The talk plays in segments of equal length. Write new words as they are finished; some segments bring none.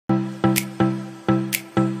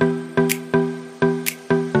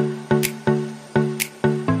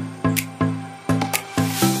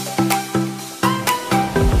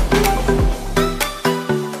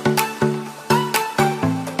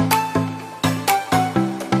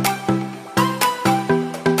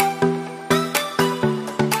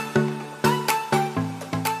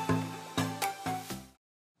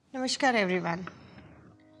Namaskar everyone.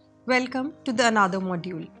 Welcome to the another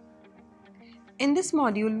module. In this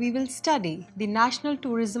module, we will study the National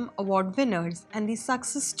Tourism Award winners and the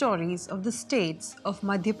success stories of the states of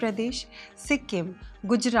Madhya Pradesh, Sikkim,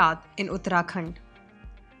 Gujarat and Uttarakhand.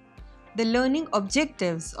 The learning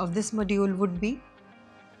objectives of this module would be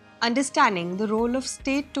understanding the role of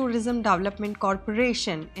State Tourism Development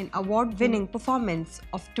Corporation in award-winning performance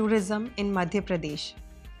of tourism in Madhya Pradesh.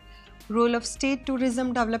 Role of State Tourism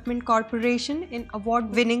Development Corporation in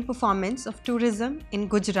award-winning performance of tourism in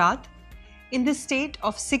Gujarat, in the state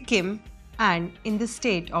of Sikkim and in the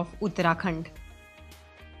state of Uttarakhand.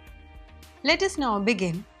 Let us now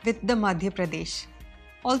begin with the Madhya Pradesh,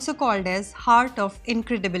 also called as Heart of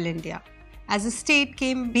Incredible India. As a state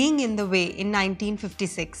came being in the way in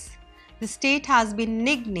 1956, the state has been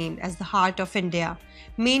nicknamed as the Heart of India,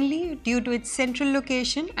 mainly due to its central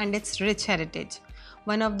location and its rich heritage.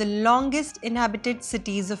 One of the longest inhabited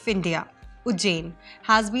cities of India, Ujjain,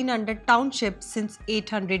 has been under township since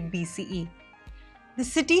 800 BCE. The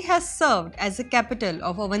city has served as a capital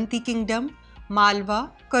of Avanti Kingdom,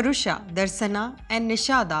 Malwa, Karusha, Darsana and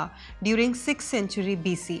Nishada during 6th century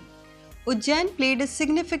BC. Ujjain played a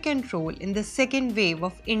significant role in the second wave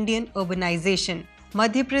of Indian urbanization.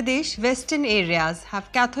 Madhya Pradesh western areas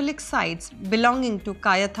have Catholic sites belonging to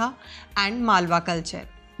Kayatha and Malwa culture.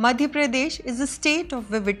 Madhya Pradesh is a state of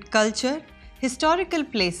vivid culture, historical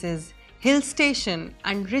places, hill station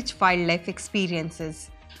and rich wildlife experiences.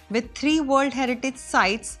 With 3 World Heritage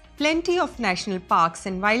Sites, plenty of national parks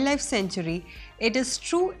and wildlife sanctuary, it is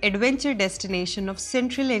true adventure destination of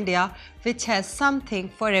central India which has something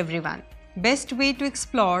for everyone. Best way to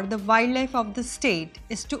explore the wildlife of the state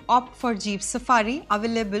is to opt for Jeep Safari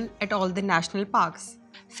available at all the national parks.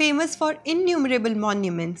 Famous for innumerable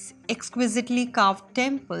monuments, exquisitely carved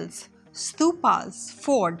temples, stupas,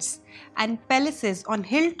 forts and palaces on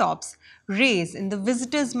hilltops raise in the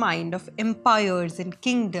visitor's mind of empires and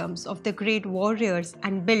kingdoms of the great warriors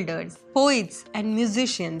and builders, poets and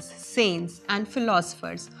musicians, saints and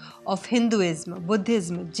philosophers of Hinduism,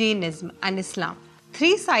 Buddhism, Jainism and Islam.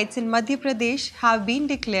 3 sites in Madhya Pradesh have been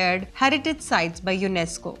declared heritage sites by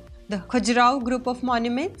UNESCO. The Khajuraho Group of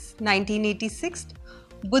Monuments, 1986,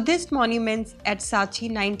 Buddhist Monuments at Sachi,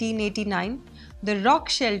 1989, the Rock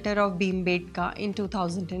Shelter of Bhimbetka in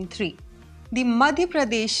 2003. The Madhya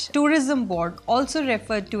Pradesh Tourism Board, also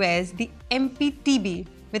referred to as the MPTB,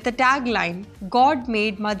 with a tagline, God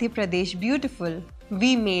made Madhya Pradesh beautiful,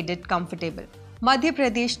 we made it comfortable. Madhya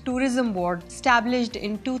Pradesh Tourism Board established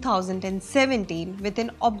in 2017 with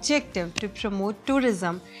an objective to promote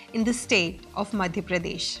tourism in the state of Madhya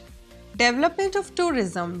Pradesh. Development of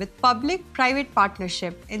tourism with public-private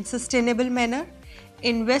partnership in sustainable manner,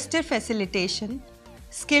 investor facilitation,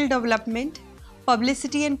 skill development,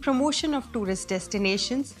 publicity and promotion of tourist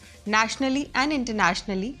destinations nationally and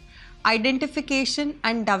internationally, identification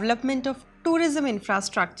and development of tourism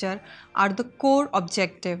infrastructure are the core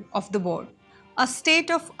objective of the board. A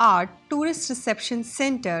state-of-art tourist reception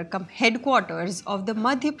center cum headquarters of the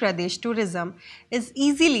Madhya Pradesh tourism is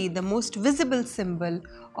easily the most visible symbol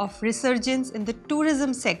of resurgence in the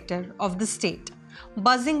tourism sector of the state.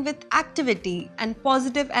 Buzzing with activity and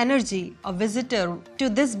positive energy, a visitor to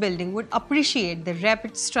this building would appreciate the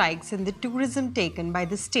rapid strides in the tourism taken by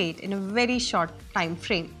the state in a very short time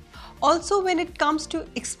frame. Also, when it comes to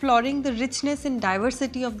exploring the richness and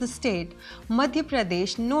diversity of the state, Madhya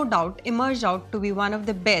Pradesh no doubt emerged out to be one of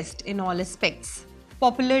the best in all aspects.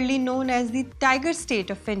 Popularly known as the Tiger State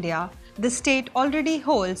of India, the state already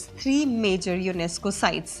holds 3 major UNESCO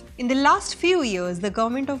sites. In the last few years, the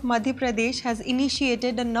government of Madhya Pradesh has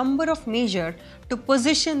initiated a number of measures to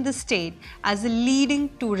position the state as a leading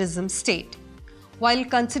tourism state. While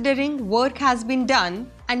considering work has been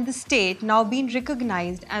done and the state now being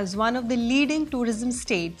recognized as one of the leading tourism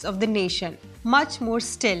states of the nation, much more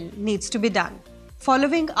still needs to be done.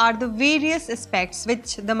 Following are the various aspects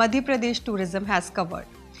which the Madhya Pradesh tourism has covered: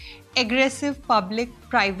 aggressive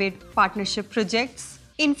public-private partnership projects,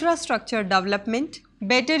 infrastructure development,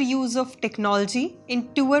 better use of technology in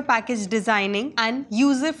tour package designing and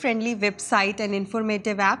user-friendly website and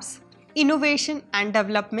informative apps, innovation and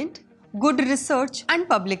development, good research and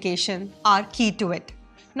publication are key to it.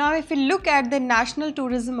 Now if we look at the National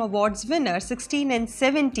Tourism Awards winner 16 and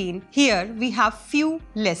 17, here we have few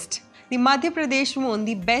lists. The Madhya Pradesh won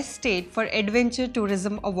the Best State for Adventure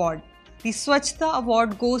Tourism Award. The Swachhta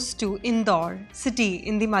Award goes to Indore city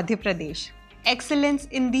in the Madhya Pradesh. Excellence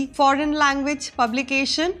in the foreign language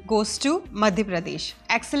publication goes to Madhya Pradesh.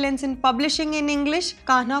 Excellence in publishing in English,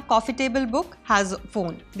 Kanha Coffee Table Book has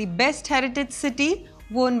won. The Best Heritage City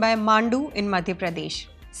won by Mandu in Madhya Pradesh.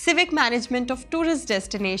 Civic Management of Tourist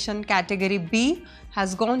Destination Category B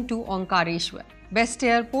has gone to Omkareshwar. Best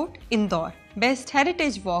Airport, Indore. Best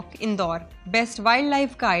Heritage Walk, Indore. Best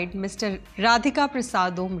Wildlife Guide, Mr. Radhika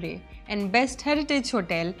Prasad Omre. And Best Heritage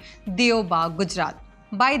Hotel, Deobagh, Gujarat.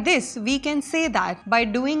 By this, we can say that by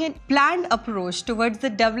doing a planned approach towards the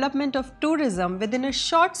development of tourism within a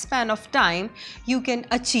short span of time, you can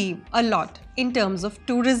achieve a lot in terms of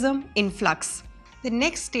tourism influx. The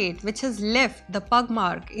next state which has left the pug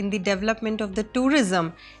mark in the development of the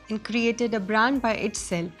tourism and created a brand by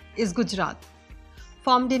itself is Gujarat.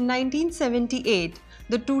 Formed in 1978,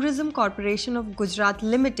 the Tourism Corporation of Gujarat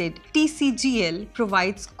Limited (TCGL)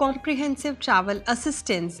 provides comprehensive travel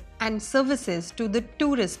assistance and services to the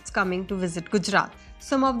tourists coming to visit Gujarat.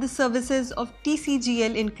 Some of the services of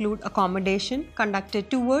TCGL include accommodation,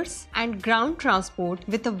 conducted tours, and ground transport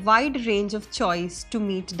with a wide range of choice to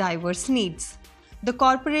meet diverse needs. The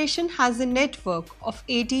corporation has a network of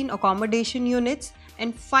 18 accommodation units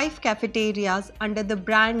and 5 cafeterias under the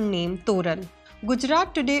brand name Toran.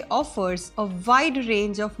 Gujarat today offers a wide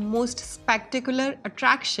range of most spectacular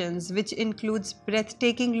attractions which includes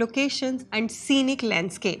breathtaking locations and scenic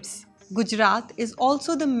landscapes. Gujarat is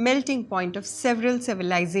also the melting point of several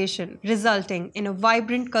civilizations, resulting in a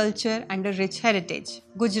vibrant culture and a rich heritage.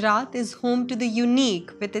 Gujarat is home to the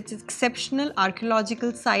unique with its exceptional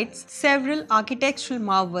archaeological sites, several architectural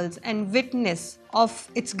marvels, and witness of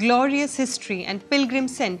its glorious history and pilgrim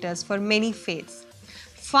centers for many faiths.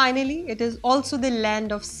 Finally, it is also the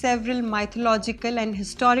land of several mythological and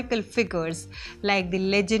historical figures like the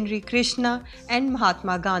legendary Krishna and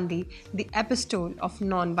Mahatma Gandhi, the epistole of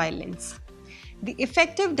non-violence. The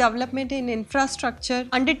effective development in infrastructure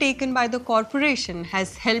undertaken by the corporation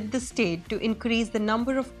has helped the state to increase the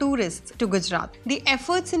number of tourists to Gujarat. The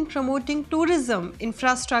efforts in promoting tourism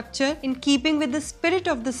infrastructure in keeping with the spirit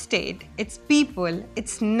of the state, its people,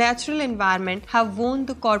 its natural environment have won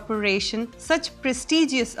the corporation such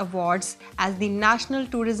prestigious awards as the National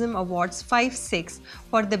Tourism Awards 5-6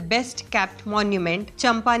 for the Best Kept Monument,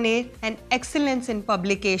 Champaner, and Excellence in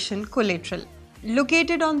Publication Collateral.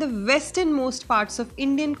 Located on the westernmost parts of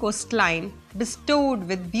Indian coastline, bestowed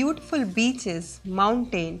with beautiful beaches,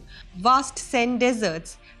 mountain, vast sand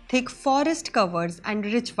deserts, thick forest covers and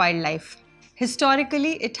rich wildlife.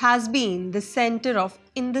 Historically, it has been the center of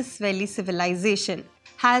Indus Valley civilization,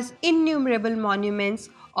 has innumerable monuments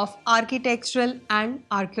of architectural and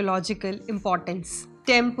archaeological importance,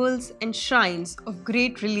 temples and shrines of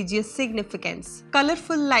great religious significance,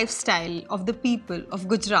 colorful lifestyle of the people of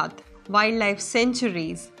Gujarat, wildlife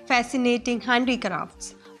sanctuaries, fascinating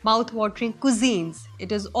handicrafts, mouth-watering cuisines.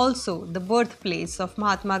 It is also the birthplace of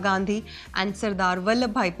Mahatma Gandhi and Sardar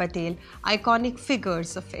Vallabhbhai Patel, iconic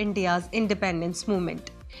figures of India's independence movement.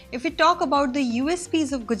 If we talk about the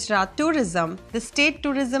USPs of Gujarat tourism, the state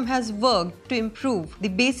tourism has worked to improve the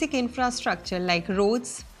basic infrastructure like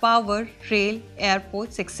roads, power, rail,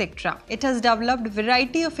 airports, etc. It has developed a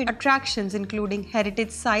variety of attractions including heritage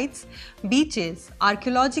sites, beaches,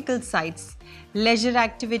 archaeological sites, leisure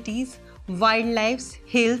activities, wildlife,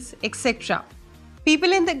 hills, etc.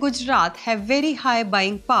 People in the Gujarat have very high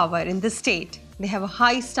buying power in the state. They have a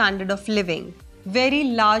high standard of living. Very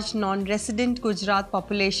large non-resident Gujarat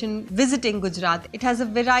population visiting Gujarat. It has a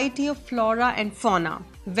variety of flora and fauna.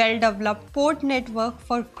 Well-developed port network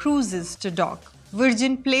for cruises to dock.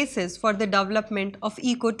 Virgin places for the development of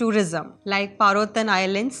ecotourism like Parotan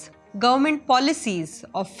Islands. Government policies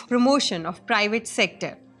of promotion of private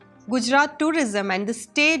sector. Gujarat Tourism and the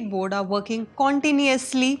State Board are working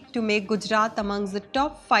continuously to make Gujarat amongst the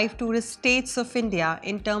top 5 tourist states of India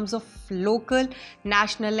in terms of local,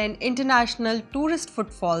 national and international tourist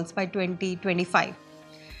footfalls by 2025.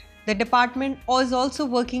 The department is also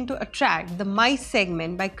working to attract the MICE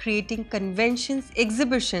segment by creating conventions,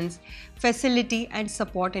 exhibitions, facility and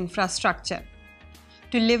support infrastructure.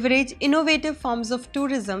 To leverage innovative forms of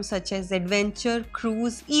tourism such as adventure,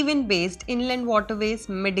 cruise, event-based, inland waterways,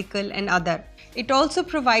 medical and other. It also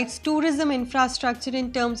provides tourism infrastructure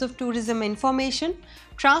in terms of tourism information,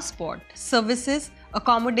 transport, services,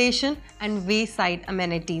 accommodation and wayside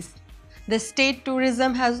amenities. The state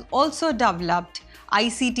tourism has also developed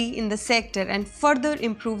ICT in the sector and further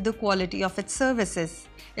improved the quality of its services.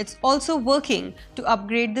 It's also working to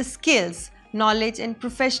upgrade the skills, knowledge and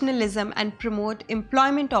professionalism and promote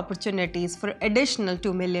employment opportunities for additional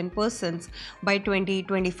 2 million persons by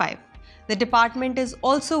 2025. The department is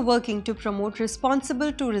also working to promote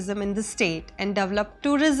responsible tourism in the state and develop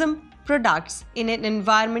tourism products in an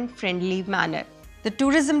environment-friendly manner. The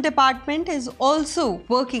tourism department is also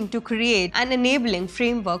working to create an enabling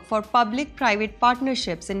framework for public-private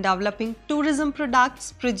partnerships in developing tourism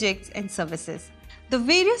products, projects and services. The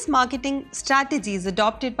various marketing strategies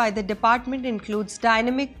adopted by the department includes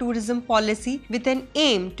dynamic tourism policy with an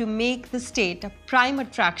aim to make the state a prime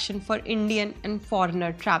attraction for Indian and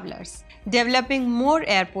foreigner travelers. Developing more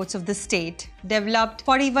airports of the state, developed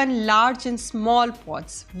 41 large and small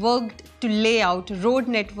ports, worked to lay out road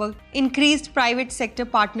network, increased private sector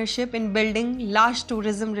partnership in building large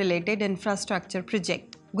tourism-related infrastructure projects.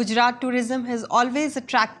 Gujarat tourism has always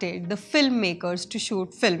attracted the filmmakers to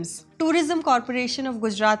shoot films. Tourism Corporation of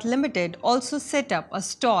Gujarat Limited also set up a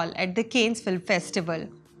stall at the Cannes Film Festival.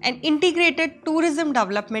 An integrated tourism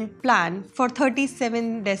development plan for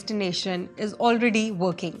 37 destinations is already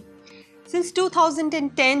working. Since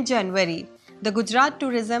 2010 January, the Gujarat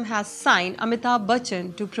tourism has signed Amitabh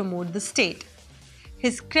Bachchan to promote the state.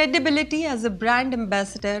 His credibility as a brand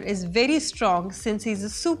ambassador is very strong since he is a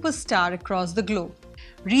superstar across the globe.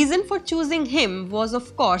 Reason for choosing him was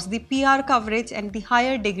of course the PR coverage and the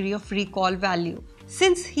higher degree of recall value.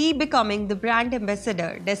 Since he becoming the brand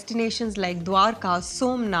ambassador, destinations like Dwarka,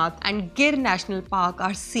 Somnath and Gir National Park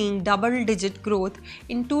are seeing double-digit growth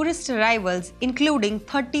in tourist arrivals, including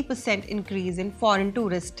 30% increase in foreign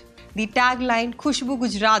tourists. The tagline Khushbu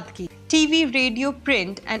Gujarat Ki, TV, radio,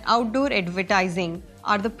 print and outdoor advertising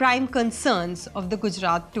are the prime concerns of the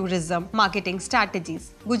Gujarat tourism marketing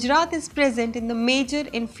strategies. Gujarat is present in the major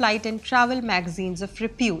in-flight and travel magazines of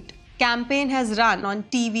repute. Campaign has run on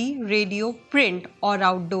TV, radio, print or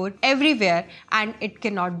outdoor everywhere and it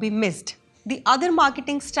cannot be missed. The other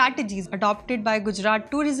marketing strategies adopted by Gujarat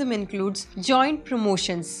tourism includes joint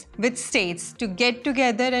promotions with states to get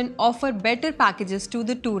together and offer better packages to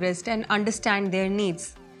the tourist and understand their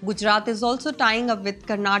needs. Gujarat is also tying up with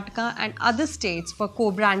Karnataka and other states for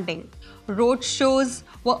co-branding. Road shows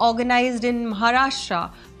were organized in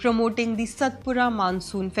Maharashtra promoting the Satpura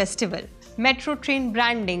Monsoon Festival. Metro train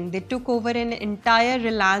branding, they took over an entire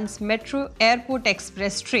Reliance Metro Airport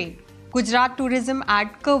Express train. Gujarat Tourism ad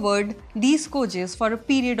covered these coaches for a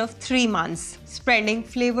period of 3 months, spreading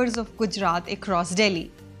flavors of Gujarat across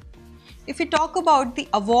Delhi. If we talk about the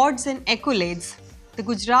awards and accolades, the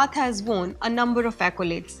Gujarat has won a number of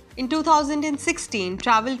accolades. In 2016,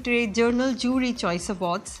 Travel Trade Journal Jury Choice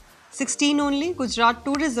Awards. 16 only, Gujarat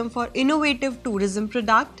Tourism for Innovative Tourism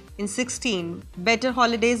Product. In 16, Better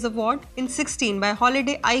Holidays Award. In 16, by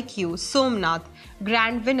Holiday IQ, Somnath,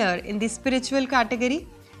 Grand Winner in the Spiritual category.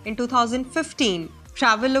 In 2015,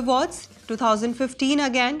 Travel Awards. 2015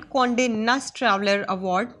 again, Condé Nast Traveller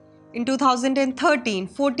Award. In 2013,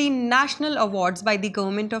 14 national awards by the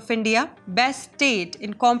Government of India. Best State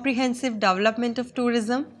in Comprehensive Development of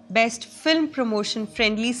Tourism. Best Film Promotion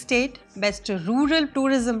Friendly State. Best Rural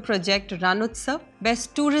Tourism Project Ran Utsav.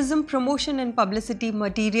 Best Tourism Promotion and Publicity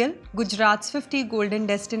Material. Gujarat's 50 Golden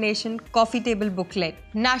Destination Coffee Table Booklet.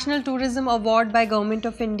 National Tourism Award by Government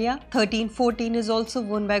of India. 13-14 is also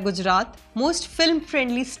won by Gujarat. Most Film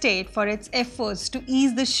Friendly State for its efforts to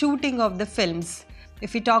ease the shooting of the films.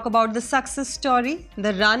 If we talk about the success story,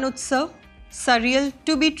 the Ran Utsav, surreal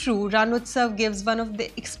to be true, Ran Utsav gives one of the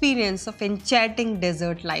experience of enchanting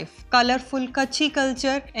desert life, colorful Kutchi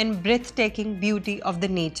culture and breathtaking beauty of the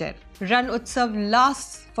nature. Ran Utsav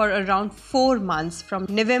lasts for around 4 months from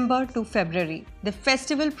November to February. The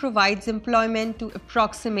festival provides employment to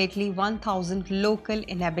approximately 1,000 local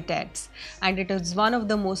inhabitants and it is one of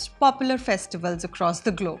the most popular festivals across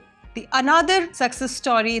the globe. The another success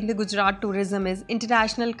story in the Gujarat tourism is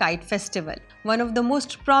International Kite Festival, one of the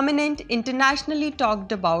most prominent, internationally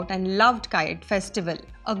talked about and loved kite festival.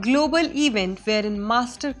 A global event wherein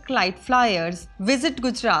master kite flyers visit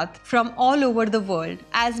Gujarat from all over the world,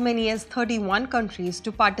 as many as 31 countries to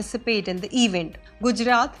participate in the event.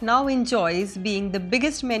 Gujarat now enjoys being the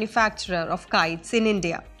biggest manufacturer of kites in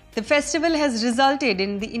India. The festival has resulted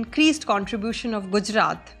in the increased contribution of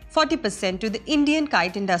Gujarat 40% to the Indian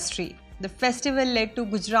kite industry. The festival led to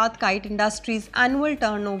Gujarat kite industry's annual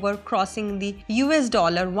turnover crossing the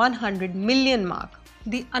 $100 million mark.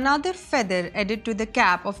 The another feather added to the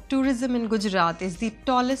cap of tourism in Gujarat is the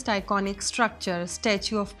tallest iconic structure,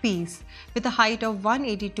 Statue of Peace, with a height of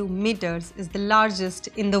 182 meters, is the largest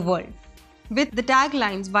in the world. With the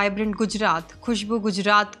taglines Vibrant Gujarat, Khushbu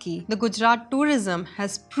Gujarat Ki, the Gujarat tourism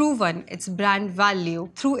has proven its brand value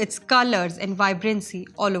through its colors and vibrancy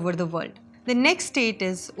all over the world. The next state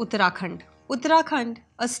is Uttarakhand. Uttarakhand,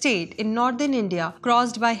 a state in northern India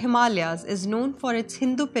crossed by Himalayas, is known for its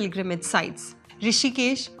Hindu pilgrimage sites.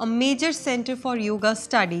 Rishikesh, a major center for yoga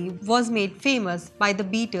study, was made famous by the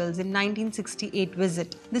Beatles in 1968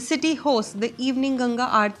 visit. The city hosts the evening Ganga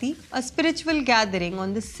Aarti, a spiritual gathering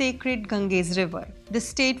on the sacred Ganges river. The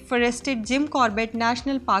state forested Jim Corbett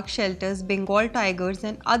National Park shelters Bengal tigers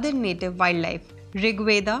and other native wildlife.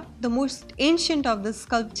 Rigveda, the most ancient of the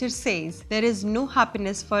sculptures, says, "There is no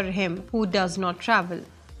happiness for him who does not travel.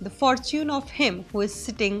 The fortune of him who is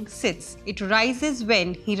sitting sits. It rises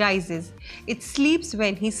when he rises. It sleeps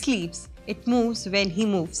when he sleeps. It moves when he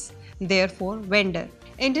moves. Therefore, vendor."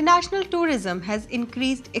 International tourism has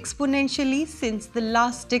increased exponentially since the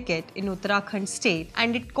last decade in Uttarakhand state,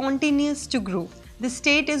 and it continues to grow. The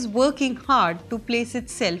state is working hard to place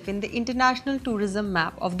itself in the international tourism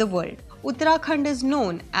map of the world. Uttarakhand is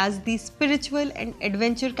known as the spiritual and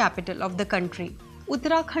adventure capital of the country.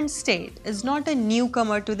 Uttarakhand state is not a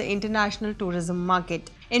newcomer to the international tourism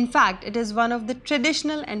market. In fact, it is one of the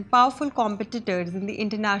traditional and powerful competitors in the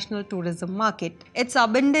international tourism market. Its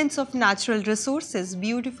abundance of natural resources,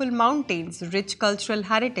 beautiful mountains, rich cultural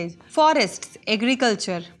heritage, forests,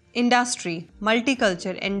 agriculture, industry,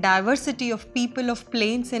 multicultural and diversity of people of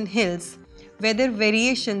plains and hills, weather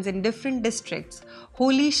variations in different districts,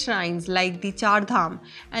 holy shrines like the Char Dham,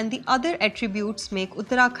 and the other attributes make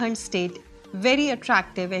Uttarakhand state very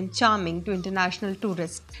attractive and charming to international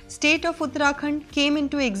tourists. State of Uttarakhand came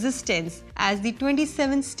into existence as the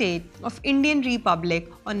 27th state of Indian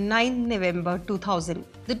Republic on 9 November 2000.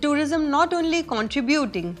 The tourism not only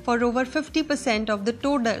contributing for over 50% of the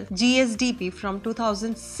total GSDP from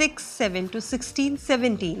 2006-7 to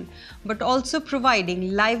 16-17, but also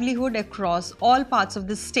providing livelihood across all parts of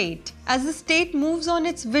the state. As the state moves on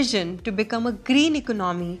its vision to become a green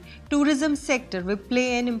economy, tourism sector will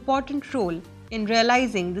play an important role in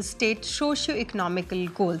realizing the state's socio-economical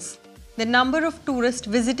goals. The number of tourists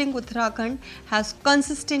visiting Uttarakhand has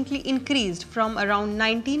consistently increased from around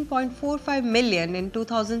 19.45 million in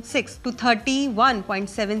 2006 to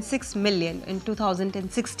 31.76 million in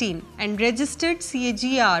 2016 and registered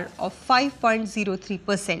CAGR of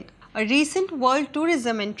 5.03%. A recent World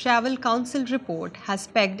Tourism and Travel Council report has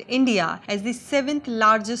pegged India as the 7th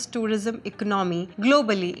largest tourism economy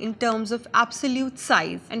globally in terms of absolute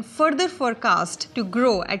size and further forecast to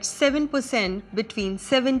grow at 7% between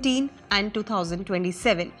 17 and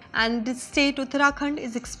 2027. And the state Uttarakhand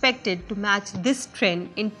is expected to match this trend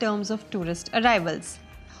in terms of tourist arrivals.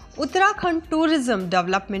 Uttarakhand Tourism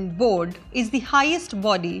Development Board is the highest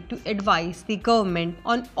body to advise the government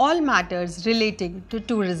on all matters relating to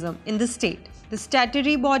tourism in the state. The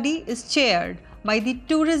statutory body is chaired by the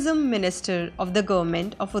Tourism Minister of the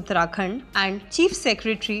Government of Uttarakhand, and Chief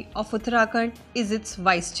Secretary of Uttarakhand is its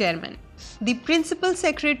Vice Chairman. The Principal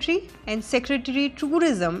Secretary and Secretary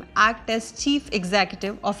Tourism act as Chief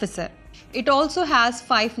Executive Officer. It also has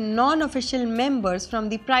 5 non-official members from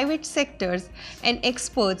the private sectors and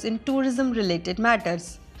experts in tourism-related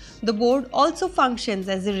matters. The board also functions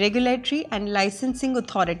as a regulatory and licensing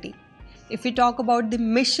authority. If we talk about the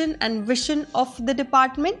mission and vision of the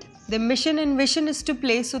department, the mission and vision is to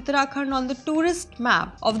place Uttarakhand on the tourist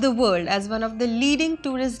map of the world as one of the leading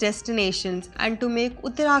tourist destinations and to make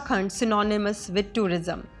Uttarakhand synonymous with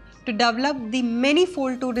tourism. To develop the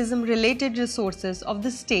manifold tourism-related resources of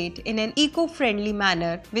the state in an eco-friendly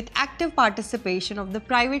manner with active participation of the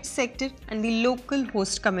private sector and the local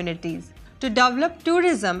host communities. To develop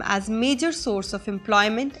tourism as major source of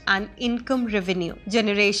employment and income revenue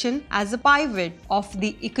generation as a pivot of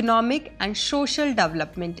the economic and social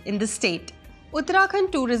development in the state.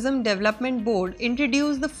 Uttarakhand Tourism Development Board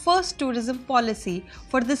introduced the first tourism policy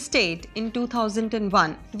for the state in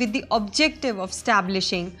 2001 with the objective of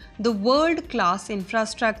establishing the world-class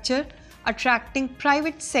infrastructure, attracting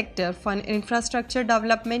private sector for infrastructure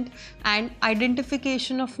development and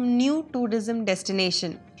identification of new tourism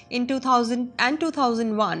destination. In 2000 and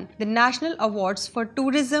 2001, the National Awards for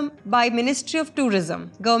Tourism by Ministry of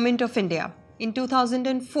Tourism, Government of India. In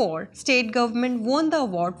 2004, state government won the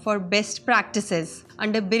award for best practices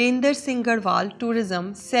under Birinder Singh Garhwal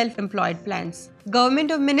Tourism Self-Employed Plans.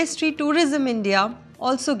 Government of Ministry Tourism India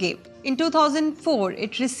also gave. In 2004,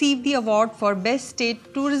 it received the award for Best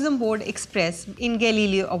State Tourism Board Express in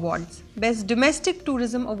Galileo Awards. Best Domestic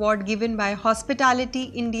Tourism Award given by Hospitality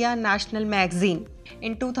India National Magazine.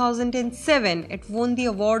 In 2007, it won the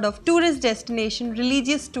award of Tourist Destination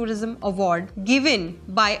Religious Tourism Award given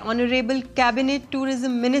by Honorable Cabinet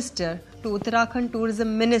Tourism Minister to Uttarakhand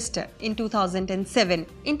Tourism Minister in 2007.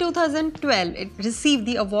 In 2012, it received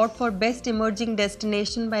the award for Best Emerging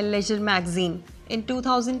Destination by Leisure Magazine. In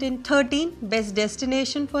 2013, Best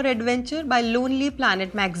Destination for Adventure by Lonely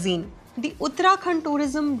Planet Magazine. The Uttarakhand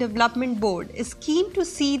Tourism Development Board is keen to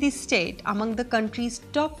see the state among the country's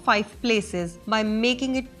top 5 places by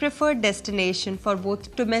making it preferred destination for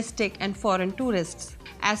both domestic and foreign tourists.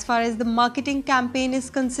 As far as the marketing campaign is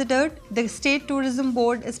considered, the State Tourism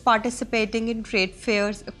Board is participating in trade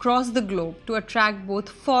fairs across the globe to attract both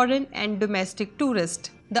foreign and domestic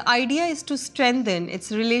tourists. The idea is to strengthen its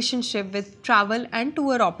relationship with travel and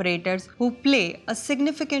tour operators who play a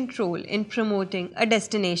significant role in promoting a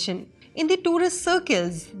destination. In the tourist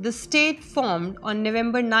circles, the state formed on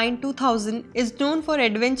November 9, 2000 is known for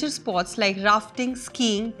adventure spots like rafting,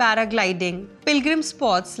 skiing, paragliding, pilgrim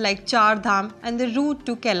spots like Char Dham and the route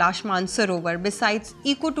to Kailash Mansarovar, besides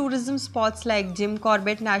ecotourism spots like Jim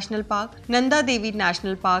Corbett National Park, Nanda Devi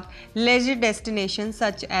National Park, leisure destinations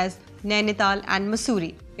such as Nainital and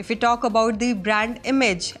Mussoorie. If we talk about the brand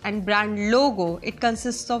image and brand logo, it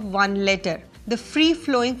consists of one letter. The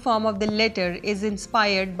free-flowing form of the letter is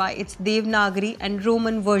inspired by its Devanagari and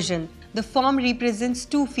Roman version. The form represents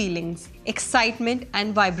two feelings, excitement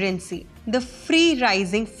and vibrancy. The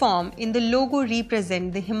free-rising form in the logo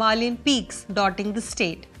represents the Himalayan peaks dotting the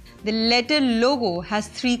state. The letter logo has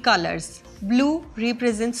three colors. Blue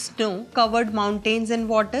represents snow-covered mountains and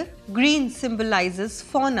water. Green symbolizes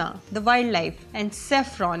fauna, the wildlife. And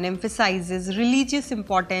saffron emphasizes religious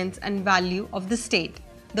importance and value of the state.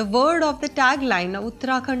 The word of the tagline of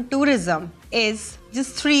Uttarakhand tourism is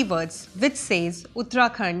just three words, which says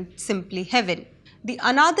Uttarakhand, simply heaven. The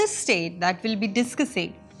another state that we'll be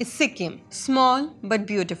discussing is Sikkim. Small but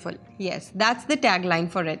beautiful. Yes, that's the tagline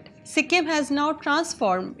for it. Sikkim has now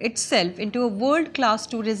transformed itself into a world-class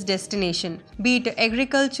tourist destination. Be it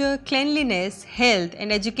agriculture, cleanliness, health and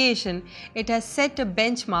education, it has set a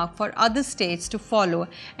benchmark for other states to follow,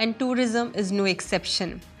 and tourism is no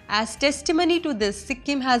exception. As testimony to this,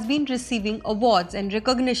 Sikkim has been receiving awards and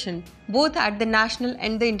recognition both at the national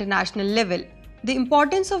and the international level. The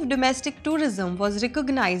importance of domestic tourism was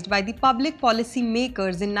recognized by the public policy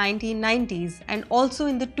makers in 1990s and also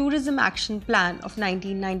in the Tourism Action Plan of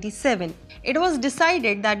 1997. It was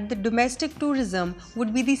decided that the domestic tourism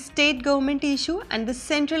would be the state government issue and the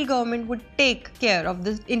central government would take care of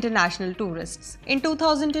the international tourists. In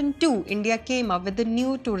 2002, India came up with a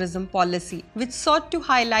new tourism policy which sought to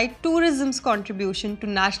highlight tourism's contribution to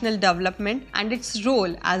national development and its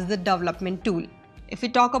role as the development tool. If we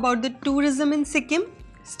talk about the tourism in Sikkim,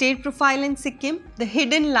 state profile in Sikkim, the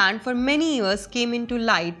hidden land for many years came into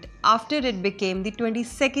light after it became the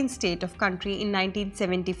 22nd state of country in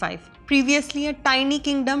 1975. Previously a tiny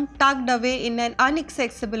kingdom tucked away in an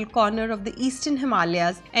inaccessible corner of the eastern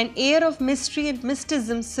Himalayas, an air of mystery and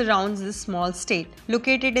mysticism surrounds this small state.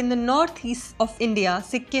 Located in the northeast of India,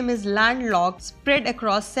 Sikkim is landlocked, spread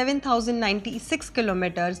across 7,096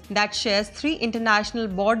 kilometers that shares three international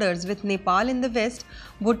borders with Nepal in the west,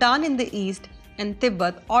 Bhutan in the east, and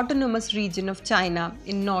Tibet Autonomous Region of China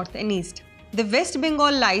in north and east. The West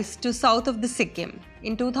Bengal lies to south of the Sikkim.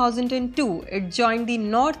 In 2002, it joined the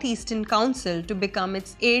Northeastern Council to become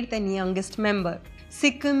its 8th and youngest member.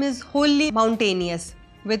 Sikkim is wholly mountainous,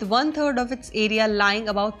 with one-third of its area lying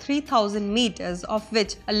about 3,000 meters, of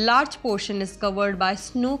which a large portion is covered by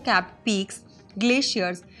snow-capped peaks,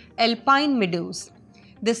 glaciers, alpine meadows.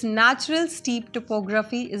 This natural steep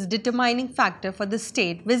topography is determining factor for the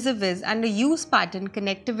state vis-a-vis and a use pattern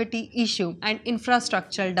connectivity issue and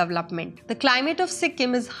infrastructural development. The climate of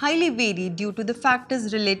Sikkim is highly varied due to the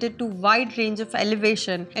factors related to wide range of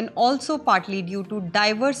elevation and also partly due to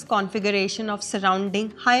diverse configuration of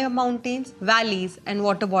surrounding higher mountains, valleys and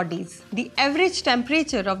water bodies. The average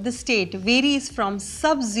temperature of the state varies from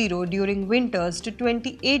sub-zero during winters to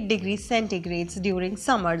 28 degrees centigrade during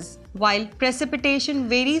summers, while precipitation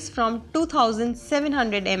varies from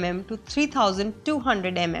 2,700 mm to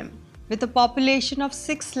 3,200 mm. With a population of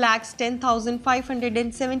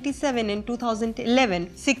 6,10,577 in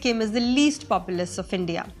 2011, Sikkim is the least populous of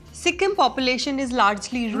India. Sikkim population is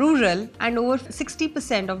largely rural and over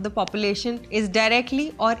 60% of the population is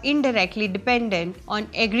directly or indirectly dependent on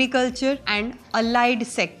agriculture and allied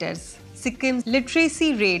sectors. Sikkim's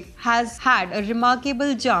literacy rate has had a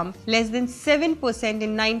remarkable jump, less than 7%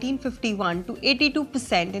 in 1951 to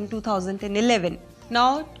 82% in 2011.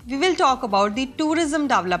 Now, we will talk about the tourism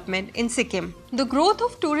development in Sikkim. The growth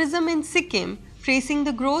of tourism in Sikkim tracing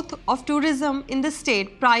the growth of tourism in the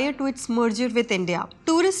state prior to its merger with India.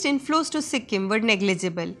 Tourist inflows to Sikkim were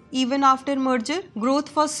negligible. Even after merger,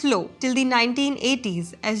 growth was slow till the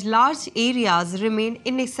 1980s as large areas remained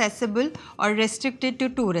inaccessible or restricted to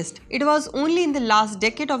tourists. It was only in the last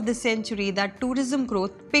decade of the century that tourism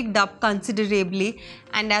growth picked up considerably,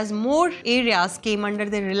 and as more areas came under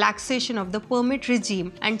the relaxation of the permit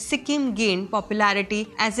regime and Sikkim gained popularity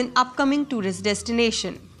as an upcoming tourist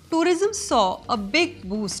destination. Tourism saw a big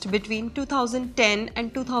boost between 2010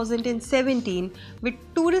 and 2017, with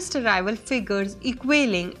tourist arrival figures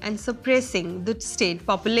equaling and suppressing the state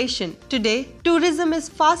population. Today, tourism is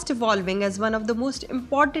fast evolving as one of the most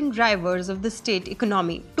important drivers of the state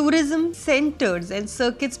economy. Tourism centers and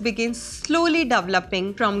circuits began slowly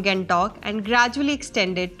developing from Gangtok and gradually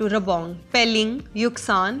extended to Rabong, Peling,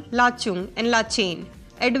 Yuksan, Lachung and Lachain.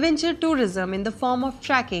 Adventure tourism in the form of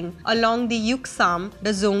trekking along the Yuksam,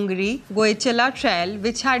 the Zongri, Goechala trail,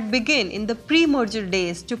 which had begun in the pre-merger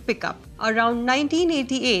days, to pick up. Around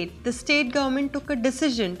 1988, the state government took a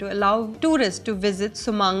decision to allow tourists to visit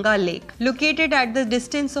Sumanga Lake. Located at the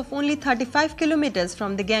distance of only 35 kilometers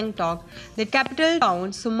from the Gangtok, the capital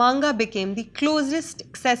town, Sumanga became the closest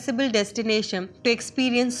accessible destination to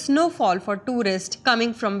experience snowfall for tourists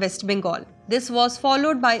coming from West Bengal. This was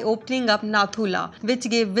followed by opening up Nathula, which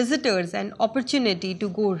gave visitors an opportunity to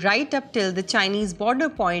go right up till the Chinese border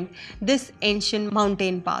point, this ancient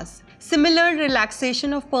mountain pass. Similar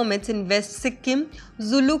relaxation of permits in West Sikkim,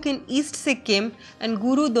 Zuluk in East Sikkim, and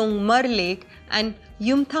Gurudong Mar Lake and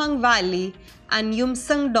Yumthang Valley and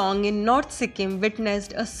Yumsangdong in North Sikkim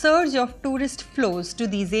witnessed a surge of tourist flows to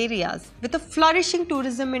these areas. With a flourishing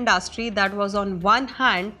tourism industry that was on one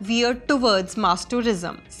hand veered towards mass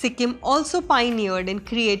tourism, Sikkim also pioneered in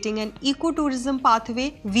creating an ecotourism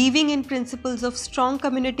pathway, weaving in principles of strong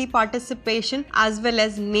community participation as well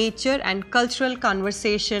as nature and cultural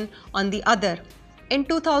conversation on the other. In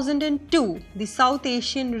 2002, the South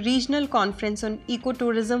Asian Regional Conference on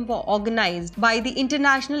Ecotourism was organized by the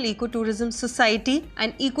International Ecotourism Society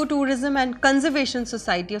and Ecotourism and Conservation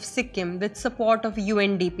Society of Sikkim with support of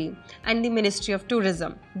UNDP and the Ministry of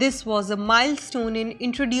Tourism. This was a milestone in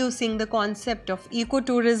introducing the concept of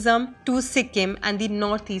ecotourism to Sikkim and the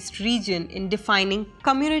Northeast region in defining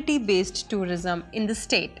community-based tourism in the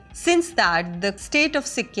state. Since that, the state of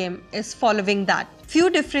Sikkim is following that. Few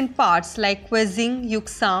different parts like Kwezing,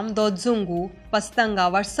 Yuksam, Dodzungu, Pastanga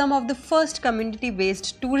were some of the first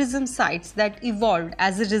community-based tourism sites that evolved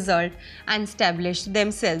as a result and established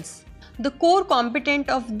themselves. The core component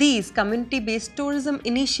of these community-based tourism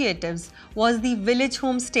initiatives was the village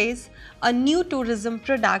homestays, a new tourism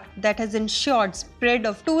product that has ensured spread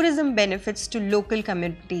of tourism benefits to local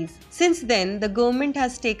communities. Since then, the government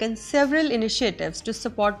has taken several initiatives to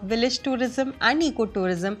support village tourism and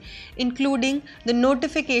ecotourism, including the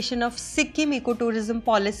notification of Sikkim Ecotourism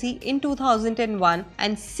Policy in 2001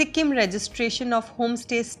 and Sikkim Registration of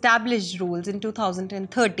Homestay Established Rules in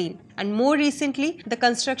 2013. And more recently, the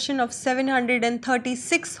construction of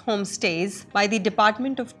 736 homestays by the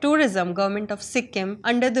Department of Tourism, Government of Sikkim,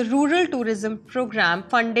 under the Rural Tourism Program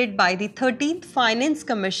funded by the 13th Finance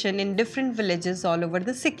Commission in different villages all over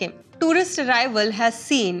the Sikkim. Tourist arrival has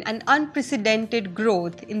seen an unprecedented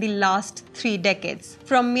growth in the last 3 decades.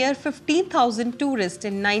 From mere 15,000 tourists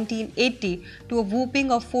in 1980 to a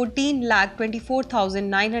whooping of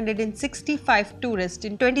 14,24,965 tourists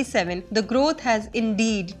in 2017, the growth has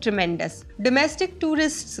indeed tremendous. Domestic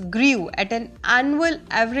tourists grew at an annual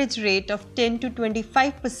average rate of 10 to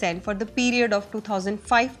 25% for the period of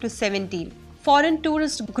 2005 to 17. Foreign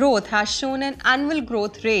tourist growth has shown an annual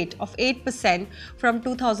growth rate of 8% from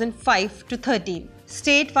 2005 to 13.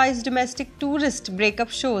 State-wise domestic tourist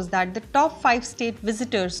breakup shows that the top 5 state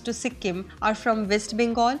visitors to Sikkim are from West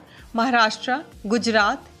Bengal, Maharashtra,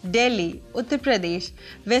 Gujarat, Delhi, Uttar Pradesh.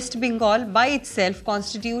 West Bengal by itself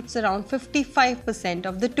constitutes around 55%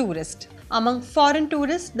 of the tourists. Among foreign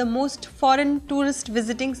tourists, the most foreign tourists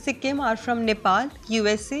visiting Sikkim are from Nepal,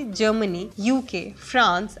 USA, Germany, UK,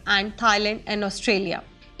 France and Thailand and Australia.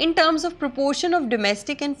 In terms of proportion of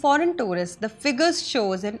domestic and foreign tourists, the figures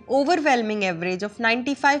shows an overwhelming average of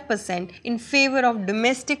 95% in favor of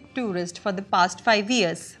domestic tourists for the past 5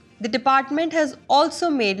 years. The department has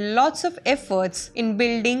also made lots of efforts in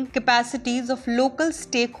building capacities of local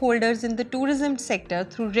stakeholders in the tourism sector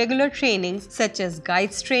through regular trainings such as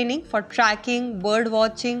guides training for trekking, bird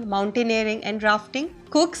watching, mountaineering and rafting,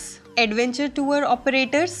 cooks, adventure tour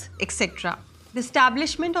operators, etc. The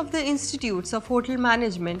establishment of the Institutes of Hotel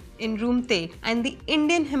Management in Rumte and the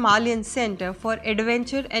Indian Himalayan Center for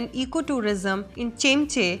Adventure and Ecotourism in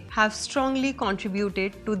Chemche have strongly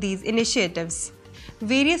contributed to these initiatives.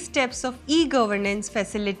 Various steps of e-governance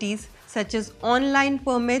facilities such as online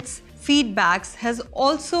permits, feedbacks has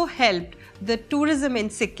also helped the tourism in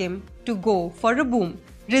Sikkim to go for a boom,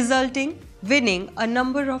 resulting winning a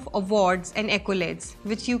number of awards and accolades,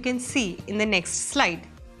 which you can see in the next slide.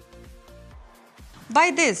 By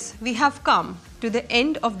this, we have come to the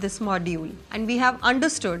end of this module and we have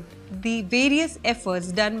understood the various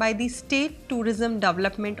efforts done by the State Tourism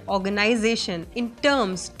Development Organization in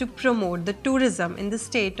terms to promote the tourism in the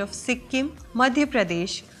state of Sikkim, Madhya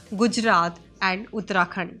Pradesh, Gujarat and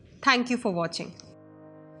Uttarakhand. Thank you for watching.